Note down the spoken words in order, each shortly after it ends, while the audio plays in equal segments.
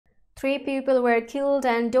Three people were killed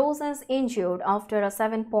and dozens injured after a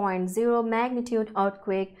 7.0 magnitude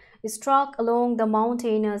earthquake struck along the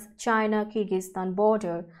mountainous China Kyrgyzstan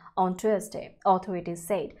border on Tuesday, authorities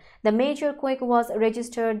said. The major quake was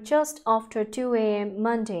registered just after 2 a.m.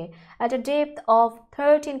 Monday at a depth of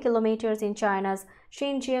 13 kilometers in China's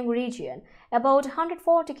Xinjiang region, about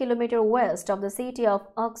 140 kilometers west of the city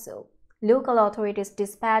of Aksu. Local authorities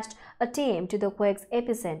dispatched a team to the quake's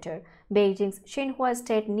epicenter, Beijing's Xinhua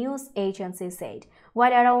State News Agency said,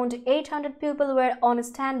 while around 800 people were on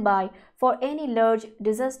standby for any large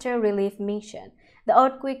disaster relief mission. The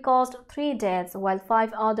earthquake caused 3 deaths while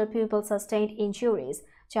 5 other people sustained injuries,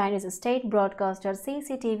 Chinese state broadcaster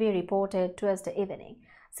CCTV reported Tuesday evening.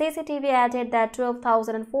 CCTV added that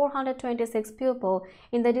 12,426 people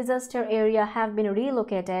in the disaster area have been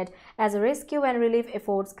relocated as rescue and relief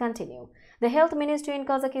efforts continue. The health ministry in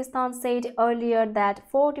Kazakhstan said earlier that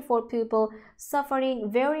 44 people suffering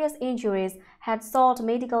various injuries had sought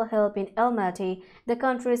medical help in Almaty, the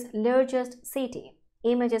country's largest city.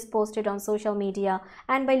 Images posted on social media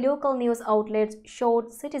and by local news outlets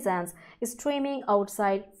showed citizens streaming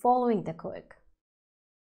outside following the quake.